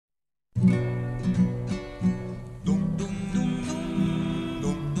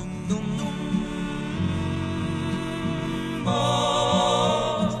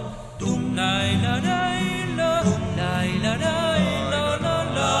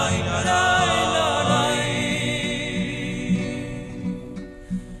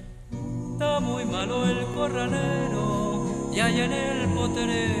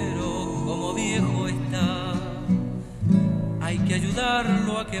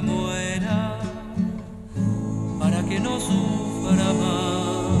que muera, para que no sufra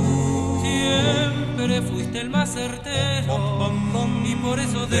más. Siempre fuiste el más certero y por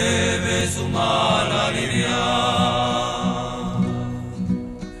eso debes su mal aliviar.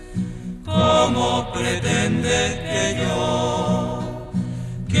 ¿Cómo pretendes que yo,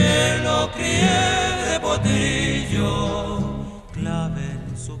 que lo crié de potrillo, clave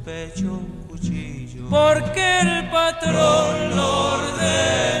en su pecho un cuchillo? Porque el patrón lo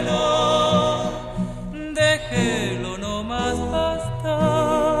ordenó. Déjelo nomás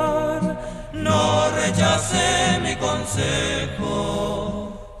bastar, no rechace mi consejo,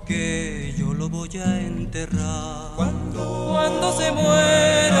 que yo lo voy a enterrar cuando se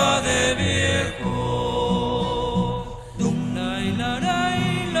muera de viejo.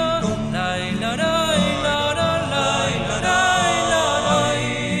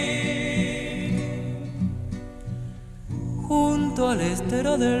 Junto al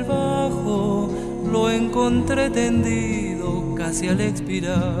estero del Bajo lo encontré tendido casi al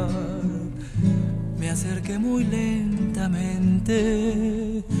expirar. Me acerqué muy lentamente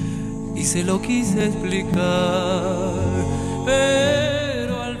y se lo quise explicar,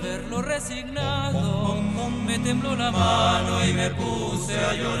 pero al verlo resignado me tembló la mano y me puse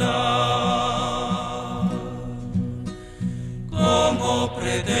a llorar. ¿Cómo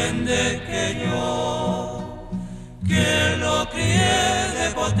pretende que yo, que lo crié de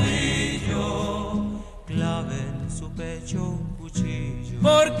potrillo, clave en su pecho un cuchillo?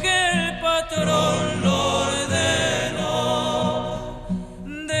 Porque el patrón lo ordenó.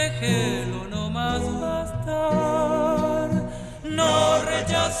 Déjelo nomás bastar, no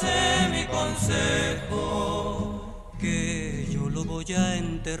rechace mi consejo, que yo lo voy a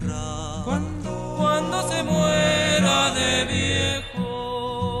enterrar cuando se muera